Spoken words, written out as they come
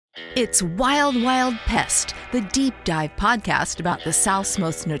It's Wild Wild Pest, the deep dive podcast about the South's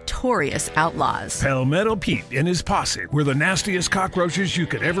most notorious outlaws. Palmetto Pete and his posse were the nastiest cockroaches you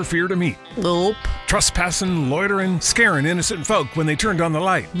could ever fear to meet. Nope. Trespassing, loitering, scaring innocent folk when they turned on the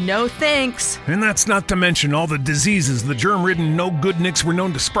light. No thanks. And that's not to mention all the diseases the germ-ridden no-good-nicks were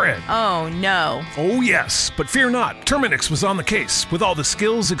known to spread. Oh, no. Oh, yes, but fear not. Terminix was on the case with all the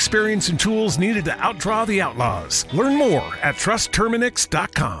skills, experience, and tools needed to outdraw the outlaws. Learn more at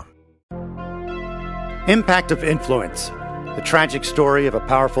trustterminix.com. Impact of Influence, the tragic story of a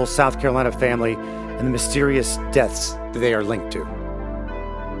powerful South Carolina family and the mysterious deaths that they are linked to.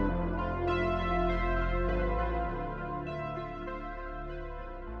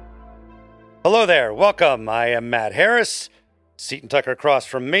 Hello there, welcome. I am Matt Harris, Seton Tucker across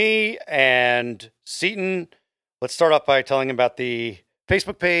from me, and Seton, let's start off by telling about the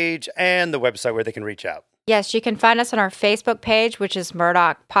Facebook page and the website where they can reach out. Yes, you can find us on our Facebook page, which is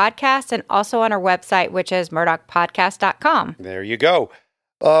Murdaugh Podcast, and also on our website, which is murdaughpodcast.com. There you go.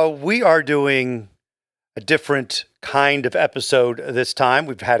 We are doing a different kind of episode this time.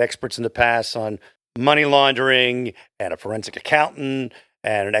 We've had experts in the past on money laundering and a forensic accountant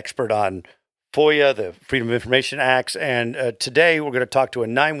and an expert on FOIA, the Freedom of Information Acts. And today we're going to talk to a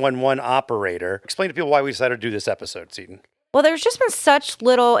 911 operator. Explain to people why we decided to do this episode, Seton. Well, there's just been such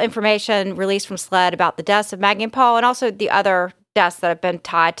little information released from SLED about the deaths of Maggie and Paul and also the other deaths that have been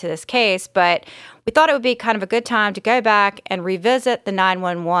tied to this case. But we thought it would be kind of a good time to go back and revisit the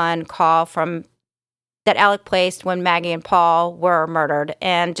 911 call that Alec placed when Maggie and Paul were murdered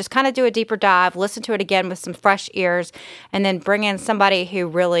and just kind of do a deeper dive, listen to it again with some fresh ears, and then bring in somebody who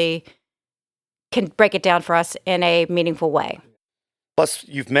really can break it down for us in a meaningful way. Plus,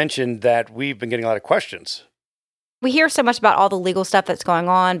 you've mentioned that we've been getting a lot of questions. We hear so much about all the legal stuff that's going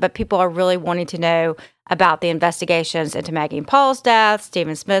on, but people are really wanting to know about the investigations into Maggie and Paul's death,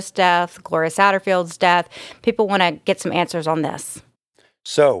 Stephen Smith's death, Gloria Satterfield's death. People want to get some answers on this.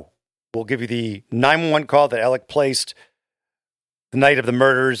 So we'll give you the 911 call that Alec placed the night of the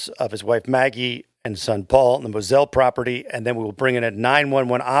murders of his wife Maggie and son Paul on the Moselle property, and then we will bring in a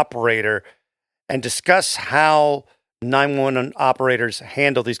 911 operator and discuss how 911 operators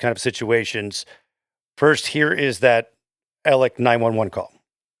handle these kind of situations. First, here is that Alec 911 call.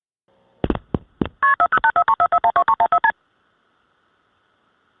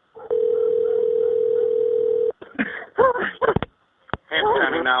 Hampton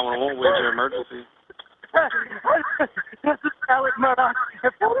County 911, where's your emergency? This is Alec Murdaugh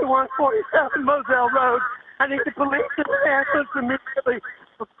at 4147 Moselle Road. I need the police to answer immediately.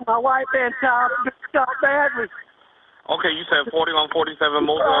 My wife and child have been shot badly. Okay, you said 4147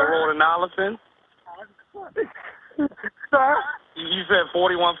 Moselle Road in Allison? Sir? You said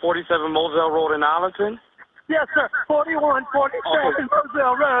 4147 Moselle Road in Allison? Yes, sir. 4147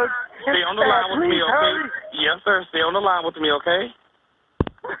 Moselle Road. Stay on the line with me, okay? Hurry. Yes, sir. Stay on the line with me, okay?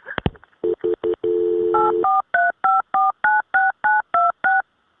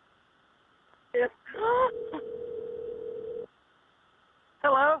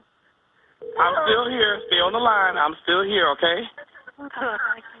 Hello? I'm still here. Stay on the line. I'm still here, okay?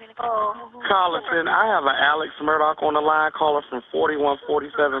 Carlton, I have an Alex Murdaugh on the line, caller from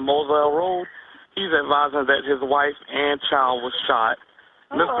 4147 Moselle Road. He's advising that his wife and child was shot.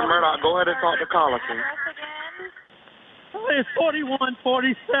 Mr. Murdaugh, go ahead and talk to Carlton. It's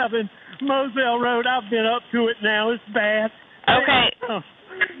 4147 Moselle Road. I've been up to it now. It's bad. Okay.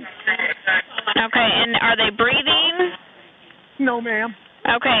 Okay, and are they breathing? No, ma'am.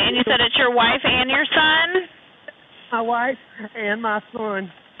 Okay, and you said it's your wife and your son? My wife and my son.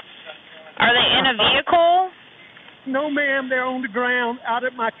 Are they in a vehicle? No, ma'am. They're on the ground out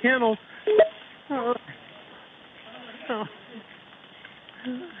at my kennels. Okay,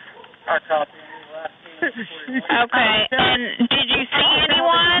 and did you see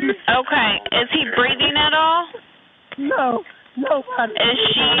anyone? Okay, is he breathing at all? No, nobody. Is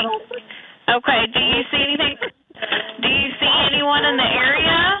she? Okay, do you see anything? Do you see anyone in the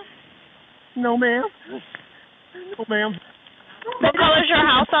area? No, ma'am. No, ma'am. What color is your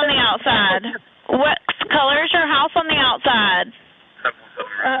house on the outside? What color is your house on the outside?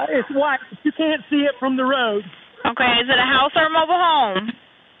 It's white. You can't see it from the road. Okay, is it a house or a mobile home?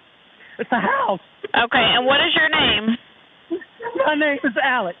 It's a house. Okay, and what is your name? My name is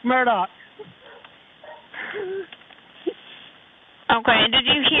Alec Murdaugh. Okay, and did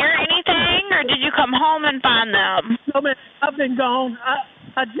you hear anything, or did you come home and find them? No, man, I've been gone.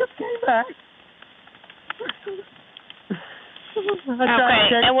 I just came back.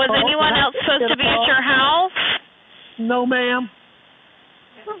 Okay, and was anyone else supposed to be at your house? No, ma'am.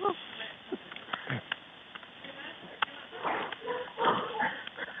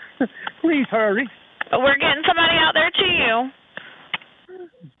 Please hurry. We're getting somebody out there to you.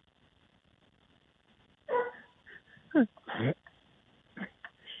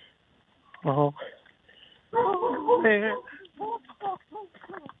 Oh, man.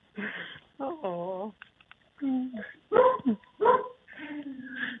 Oh.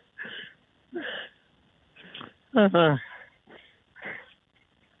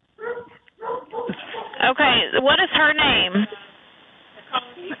 Okay, what is her name?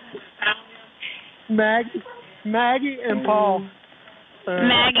 Maggie and Paul.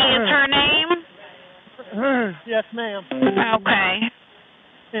 Maggie is her name? Yes, ma'am. Okay.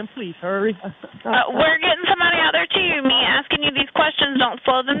 And please hurry. We're getting somebody out there to you. Me asking you these questions don't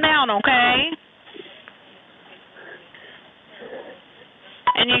slow them down, okay?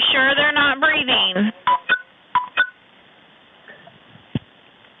 And you sure they're not breathing?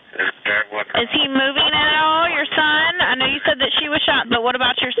 Is he moving at all, your son? I know you said that she was shot, but what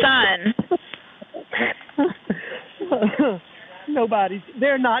about your son? Nobody's.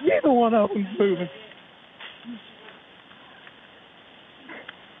 They're not. Neither one of them's moving.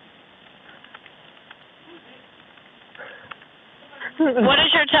 What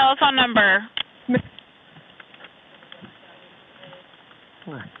is your telephone number?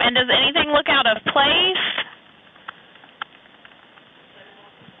 And does anything look out of place?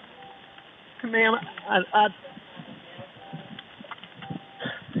 Ma'am,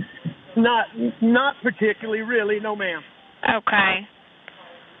 not particularly, really, no, ma'am. Okay.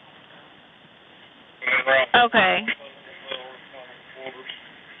 Okay.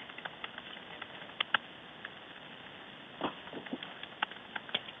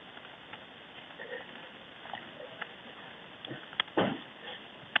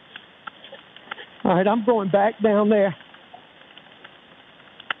 All right, I'm going back down there.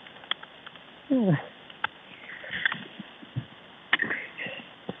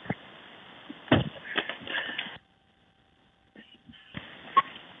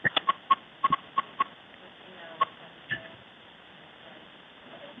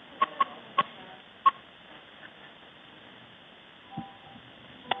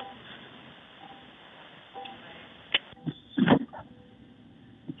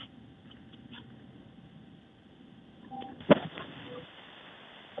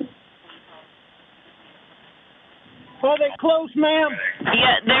 Are they close, ma'am?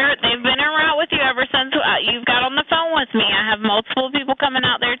 Yeah, they've been en route with you ever since you've got on the phone with me. I have multiple people coming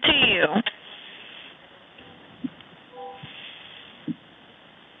out there to you.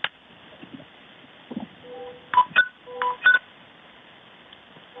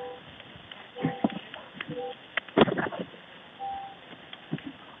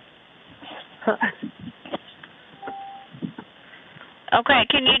 Okay,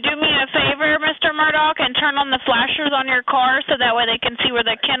 can you do me a favor, Mr. Murdoch, and turn on the flashers on your car so that way they can see where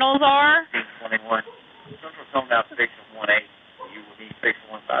the kennels are? 21. Central come down station 18. You will need station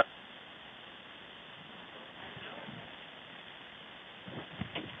 15.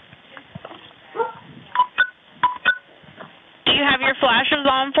 Do you have your flashers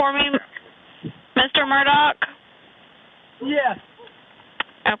on for me, Mr. Murdoch? Yes.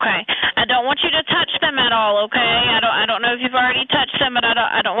 Okay. I don't want you to touch them at all, okay? I don't know if you've already touched them, but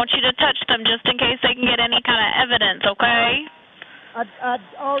I don't want you to touch them just in case they can get any kind of evidence, okay? I'd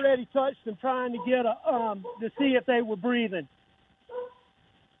already touched them trying to get to see if they were breathing.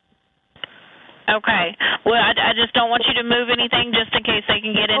 Okay. Well, I just don't want you to move anything just in case they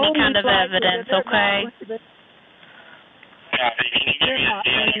can get any kind of evidence, okay? They're not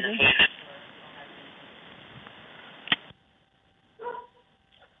breathing.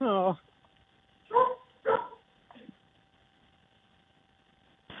 Oh.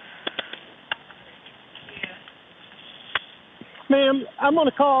 Ma'am, I'm going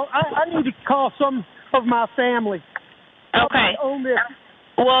to call. I need to call some of my family. Okay.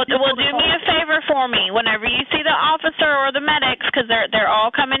 Well, do me a favor for me. Whenever you see the officer or the medics, because they're all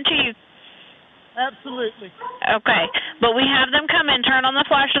coming to you. Absolutely. Okay. But we have them come in, turn on the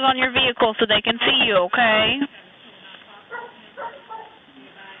flashes on your vehicle so they can see you, okay?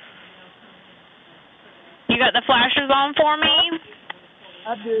 You got the flashers on for me?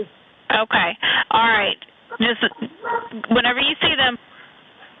 I do. Okay. All right. Just whenever you see them.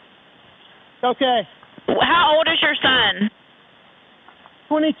 Okay. How old is your son?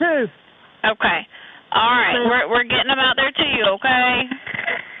 22. Okay. All right. We're getting them out there to you, okay?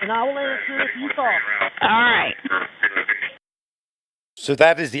 And I will answer if you call. All right. So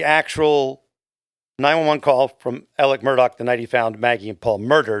that is the actual 911 call from Alec Murdoch the night he found Maggie and Paul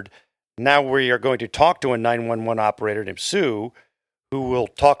murdered. Now we are going to talk to a 911 operator named Sue, who will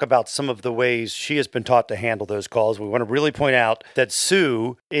talk about some of the ways she has been taught to handle those calls. We want to really point out that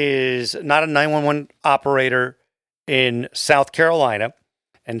Sue is not a 911 operator in South Carolina,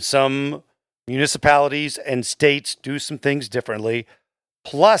 and some municipalities and states do some things differently.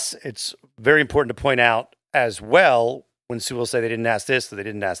 Plus, it's very important to point out as well, when Sue will say they didn't ask this or they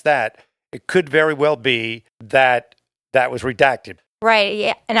didn't ask that, it could very well be that that was redacted. Right.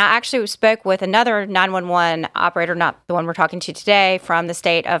 Yeah. And I actually spoke with another 911 operator, not the one we're talking to today, from the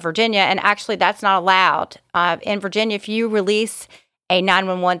state of Virginia. And actually, that's not allowed. In Virginia, if you release a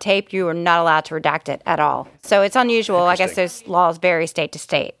 911 tape, you are not allowed to redact it at all. So it's unusual. I guess those laws vary state to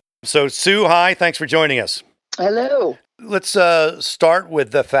state. So, Sue, hi. Thanks for joining us. Hello. Let's start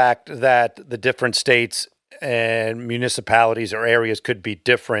with the fact that the different states and municipalities or areas could be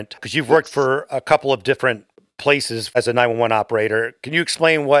different, because you've worked for a couple of different places as a 911 operator. Can you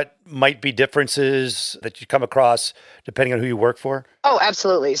explain what might be differences that you come across depending on who you work for? Oh,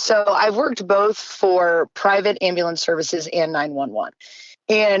 absolutely. So I've worked both for private ambulance services and 911.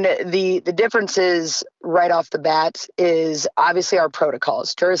 And the differences right off the bat is obviously our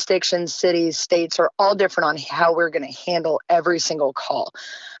protocols. Jurisdictions, cities, states are all different on how we're going to handle every single call.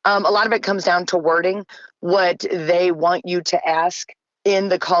 A lot of it comes down to wording, what they want you to ask in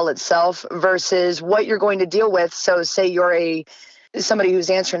the call itself versus what you're going to deal with. So say you're somebody who's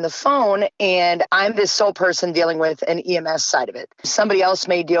answering the phone and I'm this sole person dealing with an EMS side of it. Somebody else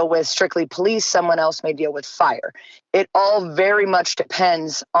may deal with strictly police. Someone else may deal with fire. It all very much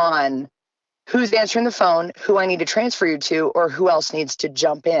depends on who's answering the phone, who I need to transfer you to, or who else needs to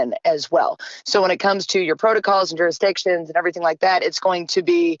jump in as well. So when it comes to your protocols and jurisdictions and everything like that, it's going to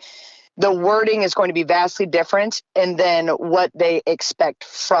be, the wording is going to be vastly different, and then what they expect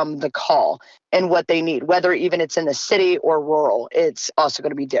from the call and what they need, whether even it's in the city or rural, it's also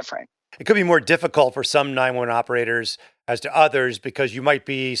going to be different. It could be more difficult for some 911 operators as to others, because you might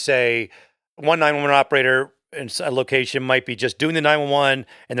be, say, one 911 operator in a location might be just doing the 911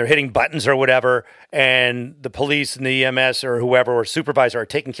 and they're hitting buttons or whatever, and the police and the EMS or whoever or supervisor are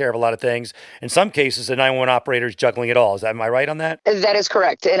taking care of a lot of things. In some cases, the 911 operator is juggling it all. Am I right on that? That is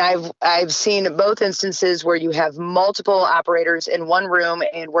correct. And I've seen both instances where you have multiple operators in one room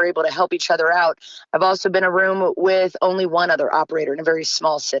and we're able to help each other out. I've also been in a room with only one other operator in a very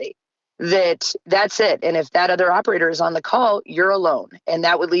small city. That's it. And if that other operator is on the call, you're alone. And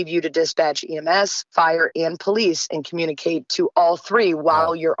that would leave you to dispatch EMS, fire, and police and communicate to all three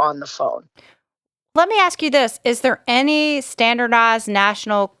while you're on the phone. Let me ask you this. Is there any standardized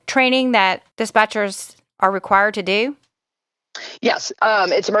national training that dispatchers are required to do? Yes.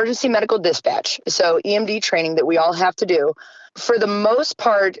 It's emergency medical dispatch. So EMD training that we all have to do. For the most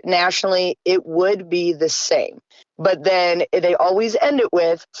part, nationally, it would be the same. But then they always end it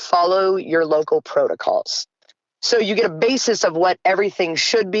with follow your local protocols. So you get a basis of what everything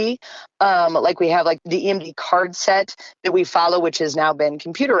should be. Like we have like the EMD card set that we follow, which has now been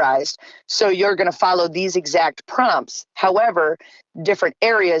computerized. So you're going to follow these exact prompts. However, different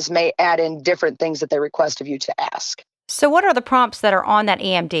areas may add in different things that they request of you to ask. So what are the prompts that are on that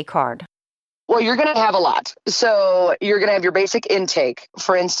EMD card? Well, you're going to have a lot. So you're going to have your basic intake.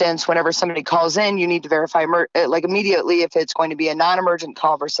 For instance, whenever somebody calls in, you need to verify immediately if it's going to be a non-emergent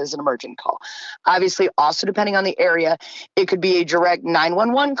call versus an emergent call. Obviously, also depending on the area, it could be a direct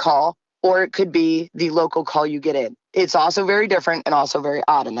 911 call or it could be the local call you get in. It's also very different and also very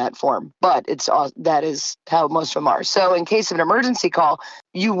odd in that form, but that is how most of them are. So in case of an emergency call,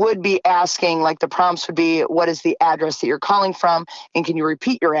 you would be asking, like the prompts would be, what is the address that you're calling from? And can you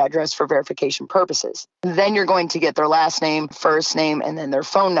repeat your address for verification purposes? Then you're going to get their last name, first name, and then their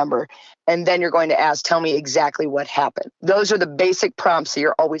phone number. And then you're going to ask, tell me exactly what happened. Those are the basic prompts that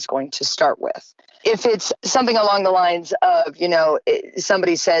you're always going to start with. If it's something along the lines of,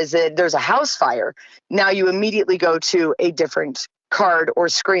 somebody says that there's a house fire, now you immediately go to a different card or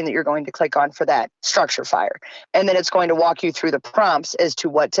screen that you're going to click on for that structure fire. And then it's going to walk you through the prompts as to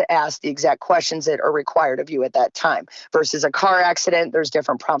what to ask, the exact questions that are required of you at that time. Versus a car accident, there's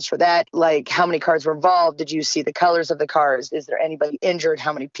different prompts for that. Like how many cars were involved? Did you see the colors of the cars? Is there anybody injured?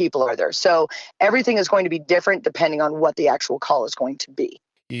 How many people are there? So everything is going to be different depending on what the actual call is going to be.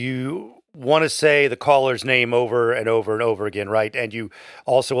 You want to say the caller's name over and over and over again, right? And you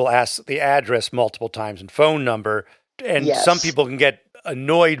also will ask the address multiple times and phone number. And yes. Some people can get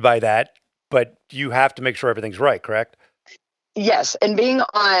annoyed by that, but you have to make sure everything's right, correct? Yes. And being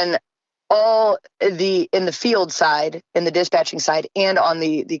on all in the field side, in the dispatching side, and on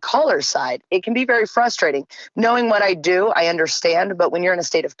the caller side, it can be very frustrating. Knowing what I do, I understand, but when you're in a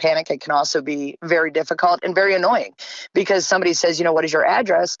state of panic, it can also be very difficult and very annoying because somebody says, what is your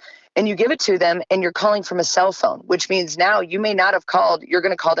address? And you give it to them and you're calling from a cell phone, which means now you may not have called, you're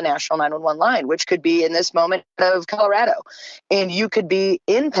going to call the National 911 line, which could be in this moment of Colorado, and you could be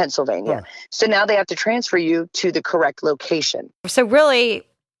in Pennsylvania. Huh. So now they have to transfer you to the correct location. So really,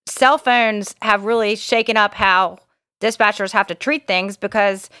 cell phones have really shaken up how dispatchers have to treat things,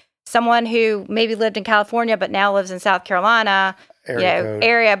 because someone who maybe lived in California but now lives in South Carolina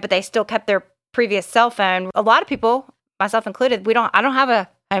area, but they still kept their previous cell phone. A lot of people, myself included, I don't have a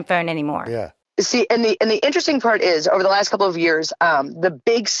home phone anymore. Yeah. See, and the interesting part is over the last couple of years, the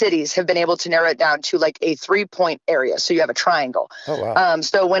big cities have been able to narrow it down to like a 3-point area. So you have a triangle. Oh, wow.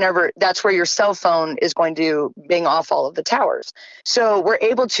 So whenever that's where your cell phone is going to bing off all of the towers. So we're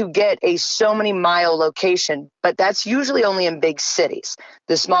able to get a so many mile location, but that's usually only in big cities.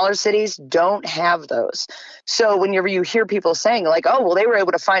 The smaller cities don't have those. So whenever you hear people saying like, oh, well, they were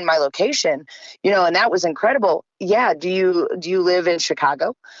able to find my location, and that was incredible. Yeah. Do you live in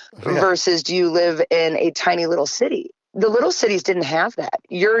Chicago versus do you live in a tiny little city? The little cities didn't have that.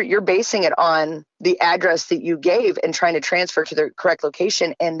 You're basing it on the address that you gave and trying to transfer to the correct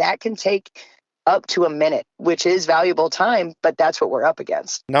location. And that can take up to a minute, which is valuable time, but that's what we're up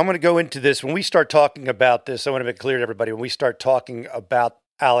against. Now I'm going to go into this. When we start talking about this, I want to make clear to everybody, when we start talking about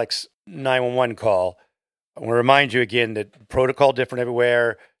Alec's 911 call, I want to remind you again that protocol different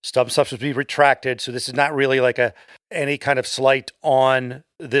everywhere. Some stuff should be retracted. So this is not really like any kind of slight on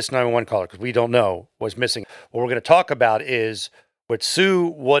this 911 caller, because we don't know what's missing. What we're going to talk about is what Sue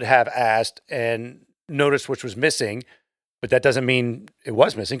would have asked and noticed which was missing, but that doesn't mean it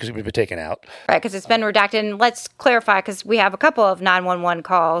was missing because it would be taken out. Right, because it's been redacted. And let's clarify, because we have a couple of 911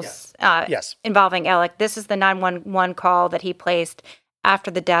 calls involving Alec. This is the 911 call that he placed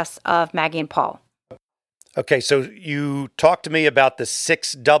after the deaths of Maggie and Paul. Okay, so you talked to me about the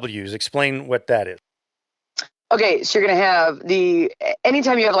 6 W's. Explain what that is. Okay, so you're going to have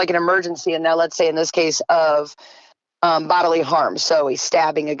anytime you have like an emergency, and now let's say in this case of bodily harm, so a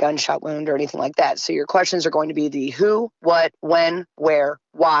stabbing, a gunshot wound, or anything like that. So your questions are going to be the who, what, when, where,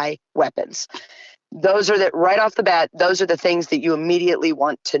 why, weapons. Those are right off the bat, those are the things that you immediately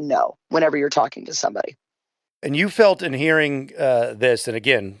want to know whenever you're talking to somebody. And you felt in hearing this, and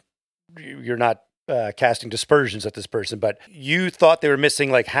again, you're not casting dispersions at this person, but you thought they were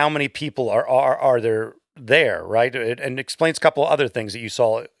missing, like how many people are there, right? And explains a couple of other things that you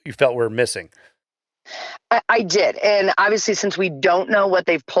felt were missing. I did. And obviously, since we don't know what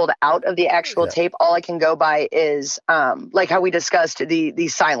they've pulled out of the actual tape, all I can go by is like how we discussed the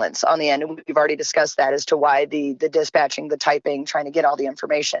silence on the end. And we've already discussed that as to why the dispatching, the typing, trying to get all the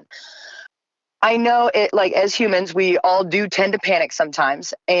information. I know it, like as humans, we all do tend to panic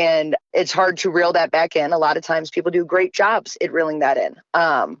sometimes, and it's hard to reel that back in. A lot of times people do great jobs at reeling that in,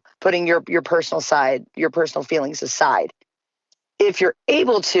 putting your personal side, your personal feelings aside. If you're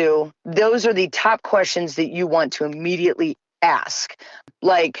able to, those are the top questions that you want to immediately ask,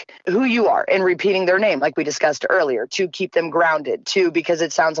 like who you are and repeating their name, like we discussed earlier, to keep them grounded, because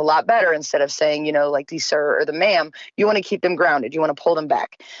it sounds a lot better instead of saying, like the sir or the ma'am. You want to keep them grounded. You want to pull them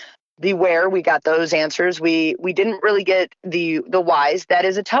back. The where, we got those answers. We didn't really get the whys. That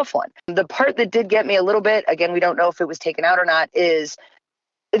is a tough one. The part that did get me a little bit, again, we don't know if it was taken out or not, is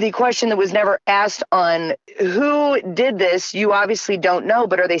the question that was never asked on who did this. You obviously don't know,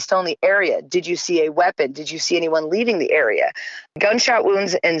 but are they still in the area? Did you see a weapon? Did you see anyone leaving the area? Gunshot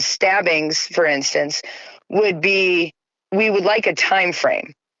wounds and stabbings, for instance, we would like a time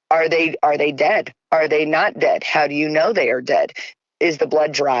frame. Are they dead? Are they not dead? How do you know they are dead? Is the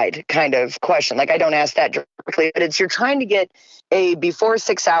blood dried kind of question? Like, I don't ask that directly, but you're trying to get a before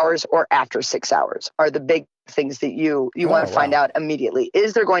 6 hours or after 6 hours are the big things that you want to find out immediately.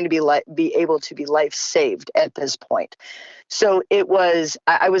 Is there going to be able to be life saved at this point? So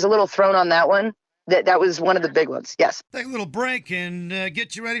I was a little thrown on that one. That was one of the big ones. Yes. Take a little break and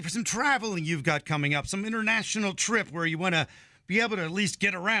get you ready for some traveling you've got coming up, some international trip where you want to be able to at least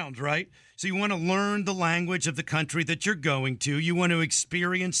get around, right? So you want to learn the language of the country that you're going to. You want to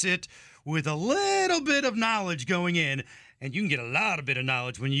experience it with a little bit of knowledge going in. And you can get a lot of bit of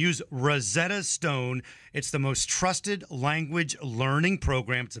knowledge when you use Rosetta Stone. It's the most trusted language learning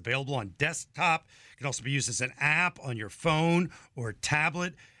program. It's available on desktop. It can also be used as an app on your phone or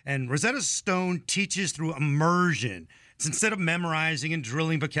tablet. And Rosetta Stone teaches through immersion. Instead of memorizing and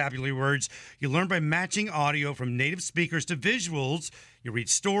drilling vocabulary words, you learn by matching audio from native speakers to visuals. You read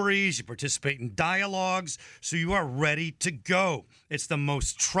stories, you participate in dialogues, so you are ready to go. It's the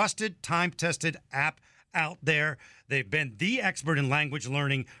most trusted, time-tested app out there. They've been the expert in language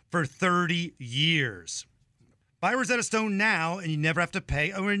learning for 30 years. Buy Rosetta Stone now, and you never have to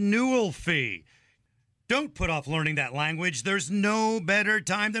pay a renewal fee. Don't put off learning that language. There's no better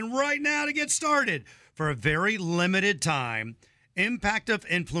time than right now to get started. For a very limited time, Impact of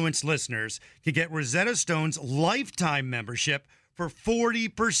Influence listeners can get Rosetta Stone's lifetime membership for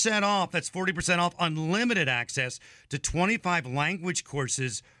 40% off. That's 40% off unlimited access to 25 language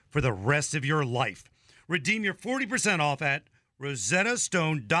courses for the rest of your life. Redeem your 40% off at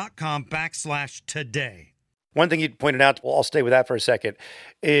rosettastone.com/today. One thing you pointed out, well, I'll stay with that for a second,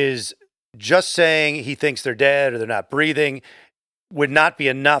 is just saying he thinks they're dead or they're not breathing would not be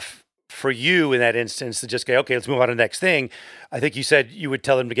enough for you in that instance to just go, okay, let's move on to the next thing. I think you said you would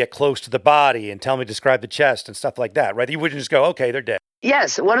tell them to get close to the body and tell them to describe the chest and stuff like that, right? You wouldn't just go, okay, they're dead.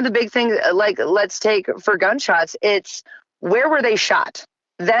 Yes. One of the big things, like let's take for gunshots, it's where were they shot?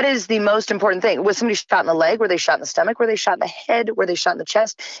 That is the most important thing. Was somebody shot in the leg? Were they shot in the stomach? Were they shot in the head? Were they shot in the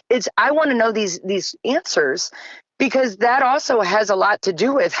chest? I want to know these answers because that also has a lot to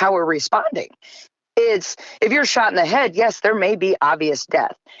do with how we're responding. If you're shot in the head, yes, there may be obvious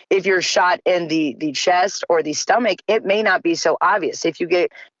death. If you're shot in the chest or the stomach, it may not be so obvious.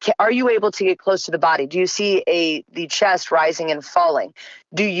 Are you able to get close to the body? Do you see the chest rising and falling?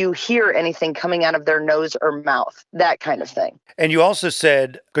 Do you hear anything coming out of their nose or mouth? That kind of thing. And you also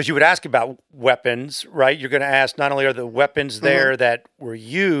said, because you would ask about weapons, right? You're going to ask not only are the weapons there that were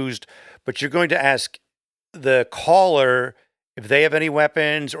used, but you're going to ask the caller if they have any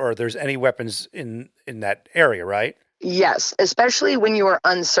weapons or if there's any weapons in that area, right? Yes, especially when you are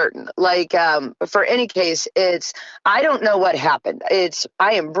uncertain. Like for any case, I don't know what happened.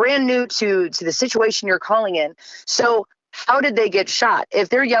 I am brand new to the situation you're calling in. So how did they get shot? If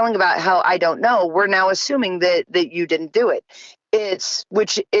they're yelling about how I don't know, we're now assuming that you didn't do it.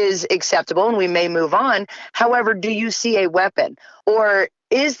 Which is acceptable and we may move on. However, do you see a weapon? Or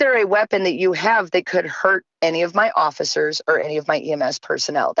is there a weapon that you have that could hurt any of my officers or any of my EMS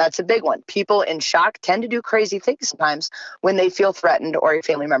personnel? That's a big one. People in shock tend to do crazy things sometimes when they feel threatened or a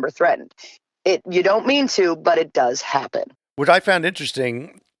family member threatened. You don't mean to, but it does happen. What I found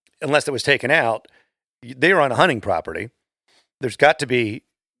interesting, unless it was taken out, they were on a hunting property. There's got to be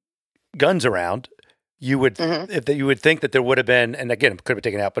guns around. You would you would think that there would have been, and again, it could have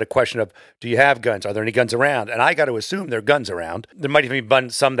been taken out, but a question of, do you have guns? Are there any guns around? And I got to assume there are guns around. There might even be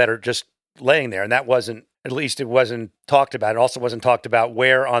some that are just laying there, and that wasn't, at least it wasn't talked about. It also wasn't talked about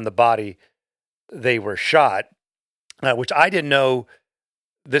where on the body they were shot, which I didn't know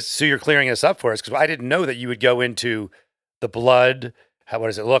this. So you're clearing this up for us, because I didn't know that you would go into the blood. What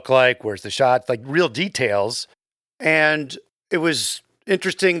does it look like? Where's the shot? Like real details. And it was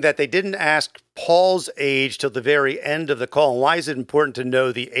interesting that they didn't ask Paul's age till the very end of the call. And why is it important to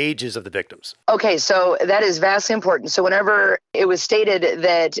know the ages of the victims? Okay, so that is vastly important. So whenever it was stated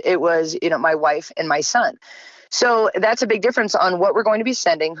that it was, my wife and my son. So that's a big difference on what we're going to be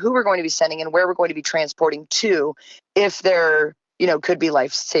sending, who we're going to be sending, and where we're going to be transporting to if there, could be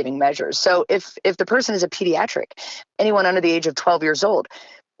life-saving measures. So if the person is a pediatric, anyone under the age of 12 years old,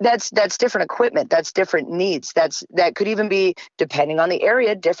 that's different equipment. That's different needs. That could even be, depending on the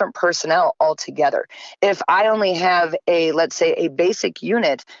area, different personnel altogether. If I only have let's say a basic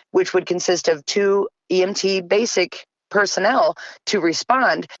unit, which would consist of 2 EMT basic personnel to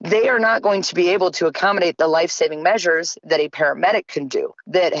respond, they are not going to be able to accommodate the life-saving measures that a paramedic can do,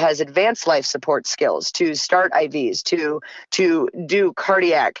 that has advanced life support skills to start IVs, to do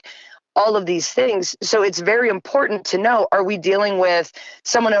cardiac, all of these things. So it's very important to know, are we dealing with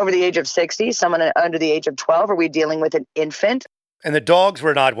someone over the age of 60, someone under the age of 12? Are we dealing with an infant? And the dogs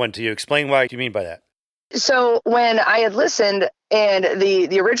were an odd one to you. Explain what you mean by that. So when I had listened, and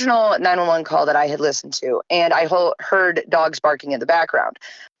the original 911 call that I had listened to, and I heard dogs barking in the background,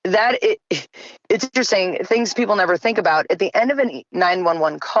 it's interesting, things people never think about. At the end of a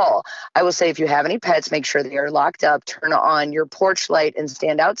 911 call, I will say, if you have any pets, make sure they are locked up, turn on your porch light, and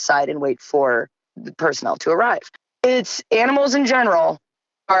stand outside and wait for the personnel to arrive. It's animals in general,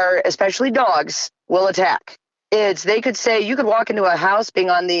 especially dogs, will attack. They could say, you could walk into a house being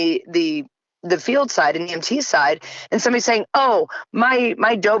on the field side and EMT side, and somebody saying, oh, my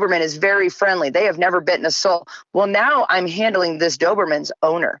Doberman is very friendly. They have never bitten a soul. Well, now I'm handling this Doberman's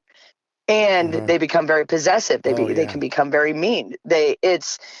owner, and they become very possessive. They can become very mean. You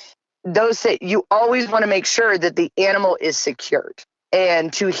always want to make sure that the animal is secured.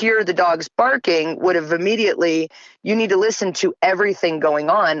 And to hear the dogs barking would have immediately, you need to listen to everything going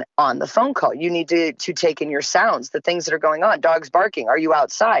on the phone call. You need to take in your sounds, the things that are going on. Dogs barking. Are you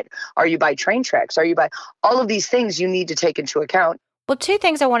outside? Are you by train tracks? Are you by all of these things you need to take into account? Well, two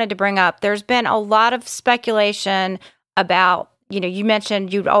things I wanted to bring up. There's been a lot of speculation about, you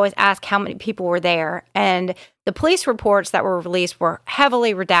mentioned you'd always ask how many people were there. And the police reports that were released were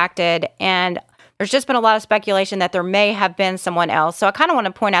heavily redacted. And there's just been a lot of speculation that there may have been someone else. So I kind of want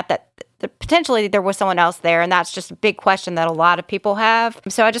to point out that potentially there was someone else there. And that's just a big question that a lot of people have.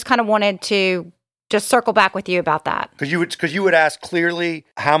 So I just kind of wanted to just circle back with you about that. Because you would ask clearly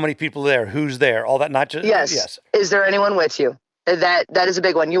how many people there, who's there, all that, not just... Yes. Is there anyone with you? That is a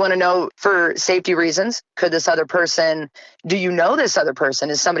big one. You want to know for safety reasons, could this other person, do you know this other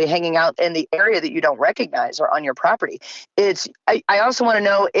person? Is somebody hanging out in the area that you don't recognize or on your property? I also want to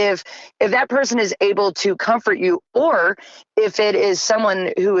know if that person is able to comfort you, or if it is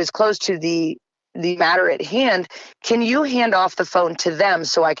someone who is close to the matter at hand, can you hand off the phone to them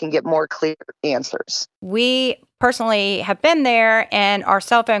so I can get more clear answers? We personally have been there, and our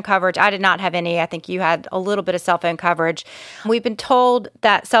cell phone coverage, I did not have any. I think you had a little bit of cell phone coverage. We've been told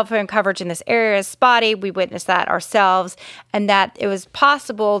that cell phone coverage in this area is spotty. We witnessed that ourselves, and that it was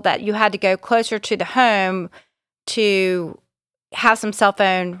possible that you had to go closer to the home to have some cell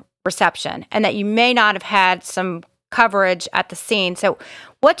phone reception, and that you may not have had some coverage at the scene. So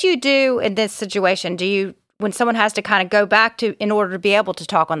what do you do in this situation? When someone has to kind of go back to in order to be able to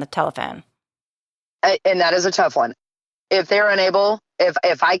talk on the telephone? And that is a tough one. If they're unable,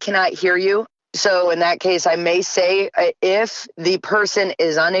 if I cannot hear you, so in that case, I may say, if the person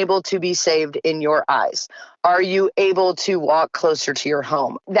is unable to be saved in your eyes, are you able to walk closer to your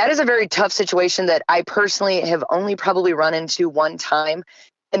home? That is a very tough situation that I personally have only probably run into one time.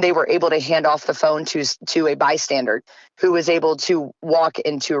 And they were able to hand off the phone to a bystander who was able to walk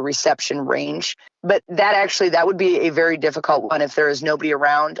into a reception range. But that would be a very difficult one if there is nobody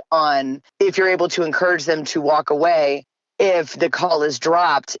around if you're able to encourage them to walk away. If the call is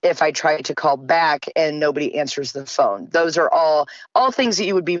dropped, if I try to call back and nobody answers the phone, those are all things that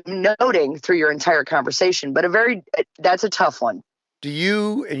you would be noting through your entire conversation. But that's a tough one. Do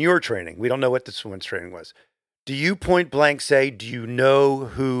you, in your training, we don't know what this one's training was, do you point blank say, do you know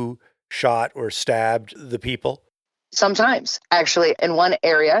who shot or stabbed the people? Sometimes, actually, in one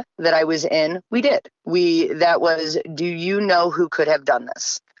area that I was in, we did. That was, do you know who could have done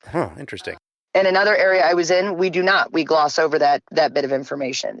this? Huh, interesting. In another area I was in, we do not. We gloss over that bit of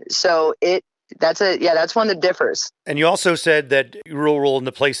information. So that's one that differs. And you also said that your rule in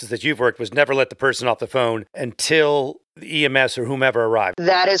the places that you've worked was never let the person off the phone until the EMS or whomever arrived.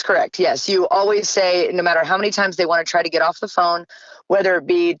 That is correct. Yes. You always say, no matter how many times they want to try to get off the phone, whether it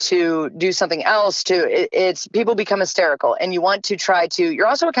be to do something else, it's people become hysterical, and you want to you're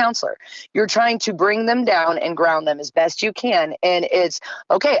also a counselor. You're trying to bring them down and ground them as best you can. And it's,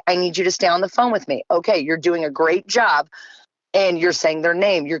 okay, I need you to stay on the phone with me. Okay, you're doing a great job. And you're saying their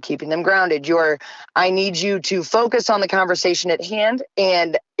name, you're keeping them grounded. I need you to focus on the conversation at hand,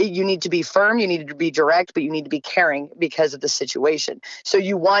 and you need to be firm, you need to be direct, but you need to be caring because of the situation. So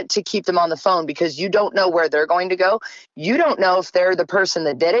you want to keep them on the phone because you don't know where they're going to go. You don't know if they're the person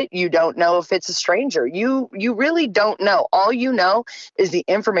that did it. You don't know if it's a stranger. You really don't know. All you know is the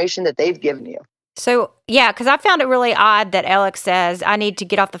information that they've given you. So, yeah, because I found it really odd that Alex says, I need to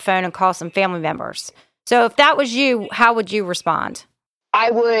get off the phone and call some family members. So if that was you, how would you respond? I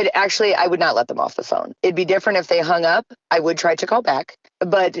would not let them off the phone. It'd be different if they hung up. I would try to call back.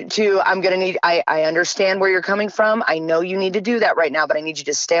 But I understand where you're coming from. I know you need to do that right now, but I need you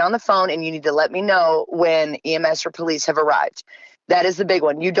to stay on the phone and you need to let me know when EMS or police have arrived. That is the big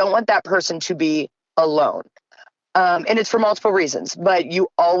one. You don't want that person to be alone. And it's for multiple reasons, but you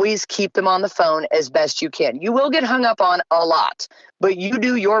always keep them on the phone as best you can. You will get hung up on a lot, but you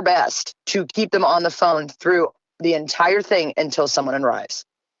do your best to keep them on the phone through the entire thing until someone arrives.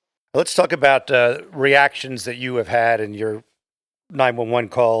 Let's talk about reactions that you have had in your 911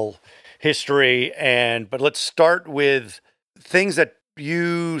 call history. But let's start with things that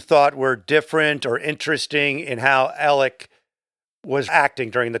you thought were different or interesting in how Alec was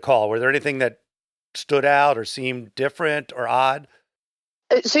acting during the call. Were there anything that stood out or seemed different or odd?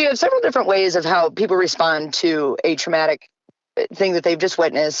 So you have several different ways of how people respond to a traumatic thing that they've just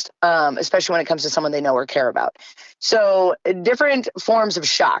witnessed, especially when it comes to someone they know or care about. So different forms of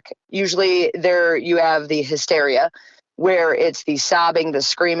shock. Usually you have the hysteria, where it's the sobbing, the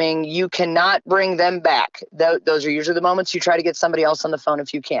screaming. You cannot bring them back. Those are usually the moments you try to get somebody else on the phone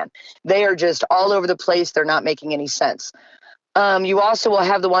if you can. They are just all over the place. They're not making any sense. You also will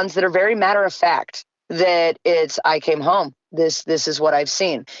have the ones that are very matter of fact, that it's, I came home, This is what I've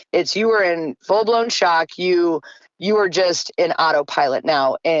seen. It's you were in full-blown shock. You are just in autopilot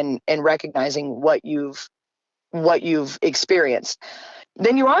now and recognizing what you've experienced.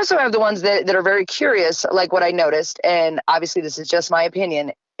 Then you also have the ones that are very curious, like what I noticed. And obviously this is just my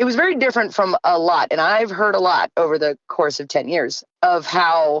opinion. It was very different from a lot. And I've heard a lot over the course of 10 years of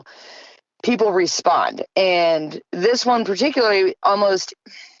how people respond. And this one particularly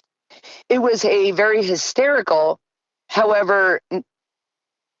it was a very hysterical, however,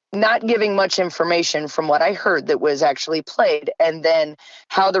 not giving much information from what I heard that was actually played, and then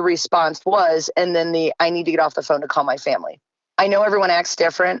how the response was, and then I need to get off the phone to call my family. I know everyone acts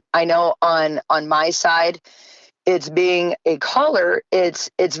different. I know on my side, it's being a caller, it's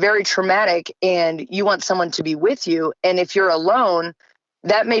very traumatic, and you want someone to be with you. And if you're alone,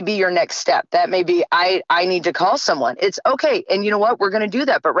 that may be your next step. That may be, I need to call someone. It's okay. And you know what? We're going to do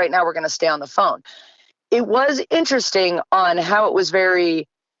that. But right now we're going to stay on the phone. It was interesting on how it was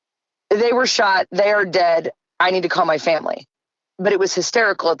they were shot. They are dead. I need to call my family. But it was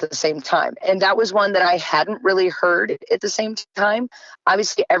hysterical at the same time. And that was one that I hadn't really heard at the same time.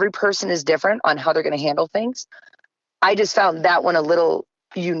 Obviously, every person is different on how they're going to handle things. I just found that one a little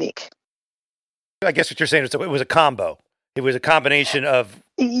unique. I guess what you're saying is it was a combo. It was a combination of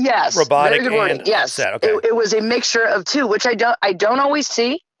very robotic good wording. and yes. set. Okay. It was a mixture of two, which I don't always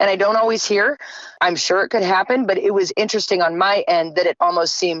see and I don't always hear. I'm sure it could happen, but it was interesting on my end that it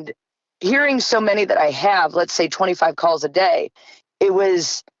almost seemed, hearing so many that I have, let's say 25 calls a day, it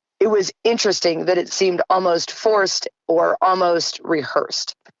was interesting that it seemed almost forced or almost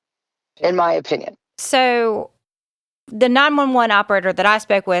rehearsed, in my opinion. So the 911 operator that I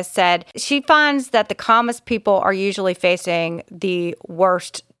spoke with said she finds that the calmest people are usually facing the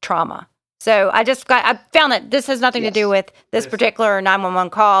worst trauma. So I found that this has nothing to do with this particular 911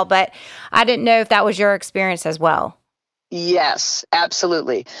 call, but I didn't know if that was your experience as well. Yes,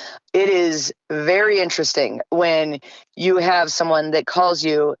 absolutely. It is very interesting when you have someone that calls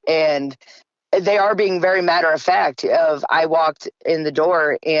you and they are being very matter of fact I walked in the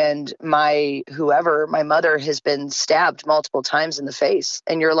door and my mother has been stabbed multiple times in the face.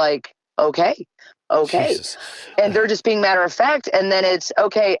 And you're like, okay. Jesus. And they're just being matter of fact. And then it's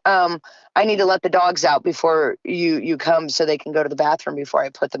okay. I need to let the dogs out before you come so they can go to the bathroom before I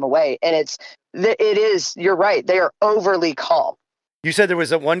put them away. And you're right. They are overly calm. You said there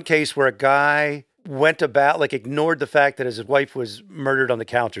was one case where a guy went about, ignored the fact that his wife was murdered on the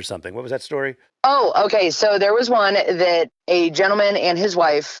couch or something. What was that story? Oh, okay. So there was one that a gentleman and his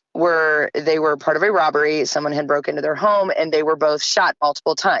wife were part of a robbery. Someone had broken into their home and they were both shot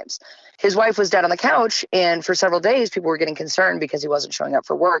multiple times. His wife was dead on the couch, and for several days, people were getting concerned because he wasn't showing up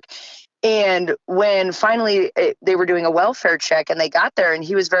for work. And when finally they were doing a welfare check and they got there, and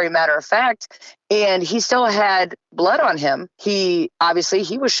he was very matter of fact, and he still had blood on him. He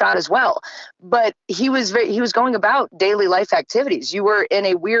was shot as well, but he was going about daily life activities. You were in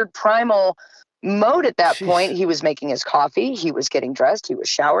a weird primal mode at that point. He was making his coffee, he was getting dressed, he was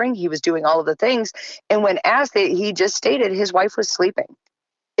showering, he was doing all of the things. And when asked, he just stated his wife was sleeping.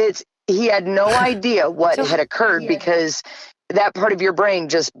 He had no idea what had occurred because that part of your brain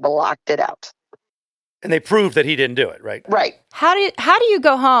just blocked it out. And they proved that he didn't do it, right? Right. How do you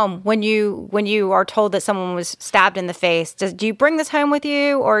go home when you are told that someone was stabbed in the face? Do you bring this home with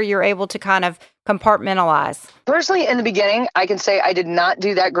you, or you're able to kind of compartmentalize? Personally, in the beginning, I can say I did not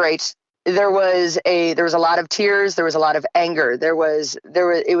do that great. There was a lot of tears. There was a lot of anger. It was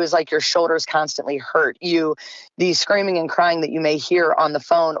like your shoulders constantly hurt. The screaming and crying that you may hear on the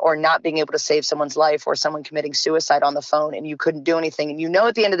phone, or not being able to save someone's life, or someone committing suicide on the phone and you couldn't do anything. And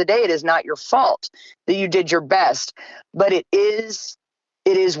at the end of the day, it is not your fault that you did your best, but it is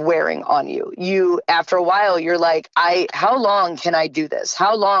wearing on you. After a while, you're like, how long can I do this?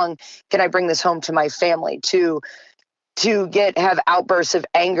 How long can I bring this home to my family to have outbursts of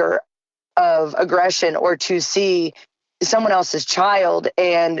anger, of aggression, or to see someone else's child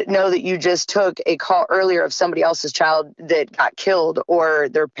and know that you just took a call earlier of somebody else's child that got killed, or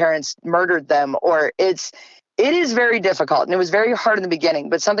their parents murdered them, or it is very difficult. And it was very hard in the beginning,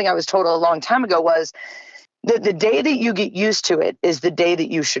 but something I was told a long time ago was that the day that you get used to it is the day that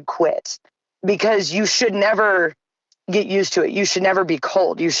you should quit, because you should never get used to it. You should never be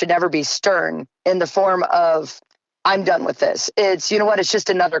cold. You should never be stern in the form of, I'm done with this. It's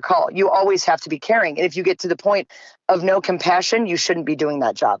just another call. You always have to be caring. And if you get to the point of no compassion, you shouldn't be doing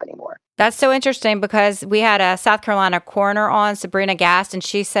that job anymore. That's so interesting, because we had a South Carolina coroner on, Sabrina Gast, and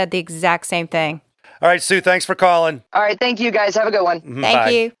she said the exact same thing. All right, Sue, thanks for calling. All right, thank you guys. Have a good one. Thank Bye.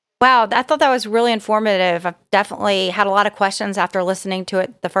 you. Wow, I thought that was really informative. I've definitely had a lot of questions after listening to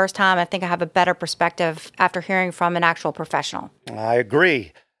it the first time. I think I have a better perspective after hearing from an actual professional. I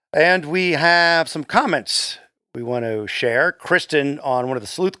agree. And we have some comments we want to share. Kristen on one of the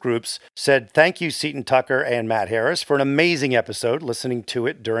sleuth groups said, "Thank you, Seton Tucker and Matt Harris, for an amazing episode. Listening to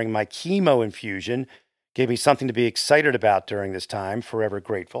it during my chemo infusion gave me something to be excited about during this time. Forever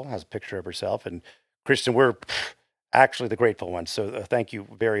grateful." Has a picture of herself. And Kristen, we're actually the grateful ones. So thank you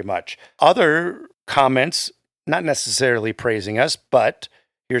very much. Other comments, not necessarily praising us, but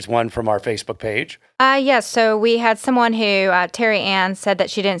here's one from our Facebook page. Yes, so we had someone who, Terry Ann, said that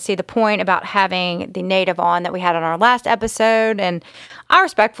she didn't see the point about having the native on that we had on our last episode, and I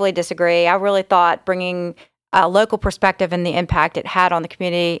respectfully disagree. I really thought bringing a local perspective and the impact it had on the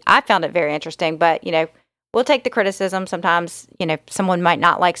community, I found it very interesting, but, we'll take the criticism. Sometimes, someone might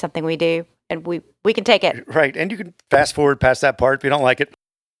not like something we do, and we can take it. Right, and you can fast forward past that part if you don't like it.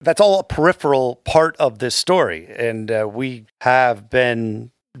 That's all a peripheral part of this story, and we have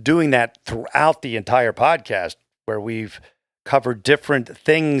been doing that throughout the entire podcast, where we've covered different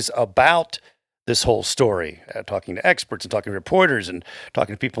things about this whole story, talking to experts and talking to reporters and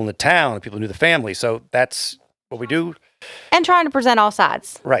talking to people in the town and people who knew the family. So that's what we do. And trying to present all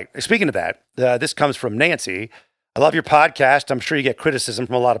sides. Right. Speaking of that, this comes from Nancy. "I love your podcast. I'm sure you get criticism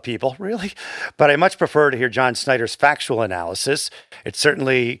from a lot of people, really, but I much prefer to hear John Snyder's factual analysis. It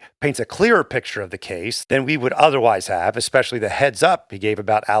certainly paints a clearer picture of the case than we would otherwise have, especially the heads up he gave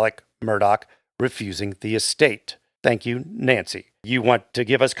about Alec Murdaugh refusing the estate." Thank you, Nancy. You want to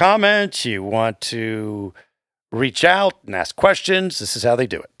give us comments? You want to reach out and ask questions? This is how they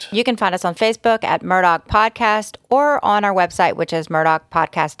do it. You can find us on Facebook at Murdaugh Podcast or on our website, which is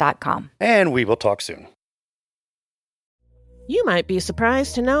murdaughpodcast.com. And we will talk soon. You might be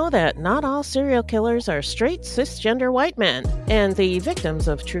surprised to know that not all serial killers are straight cisgender white men, and the victims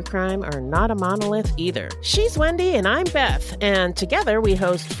of true crime are not a monolith either. She's Wendy and I'm Beth, and together we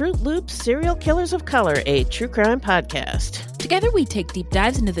host Fruit Loops Serial Killers of Color, a true crime podcast. Together we take deep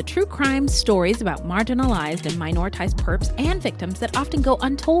dives into the true crime stories about marginalized and minoritized perps and victims that often go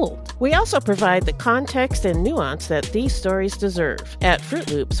untold. We also provide the context and nuance that these stories deserve. At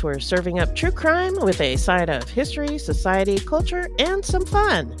Fruit Loops, we're serving up true crime with a side of history, society, culture, and some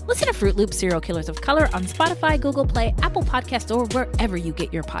fun. Listen to Fruit Loops Serial Killers of Color on Spotify, Google Play, Apple Podcasts, or wherever you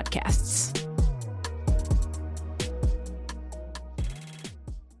get your podcasts.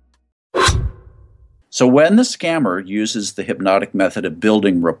 So when the scammer uses the hypnotic method of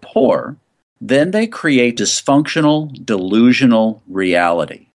building rapport, then they create dysfunctional, delusional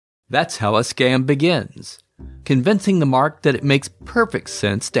reality. That's how a scam begins, convincing the mark that it makes perfect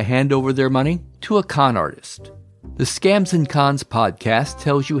sense to hand over their money to a con artist. The Scams and Cons podcast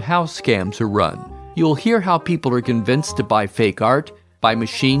tells you how scams are run. You'll hear how people are convinced to buy fake art, buy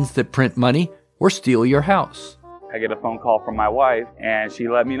machines that print money, or steal your house. I get a phone call from my wife, and she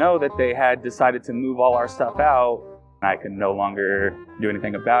let me know that they had decided to move all our stuff out. I could no longer do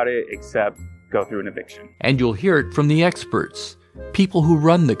anything about it except go through an eviction. And you'll hear it from the experts, people who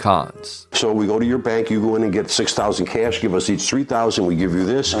run the cons. So we go to your bank, you go in and get $6,000 cash, give us each $3,000, we give you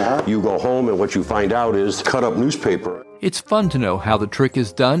this. You go home, and what you find out is cut up newspaper. It's fun to know how the trick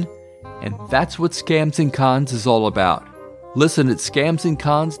is done, and that's what Scams and Cons is all about. Listen at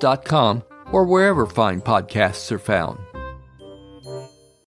scamsandcons.com or wherever fine podcasts are found.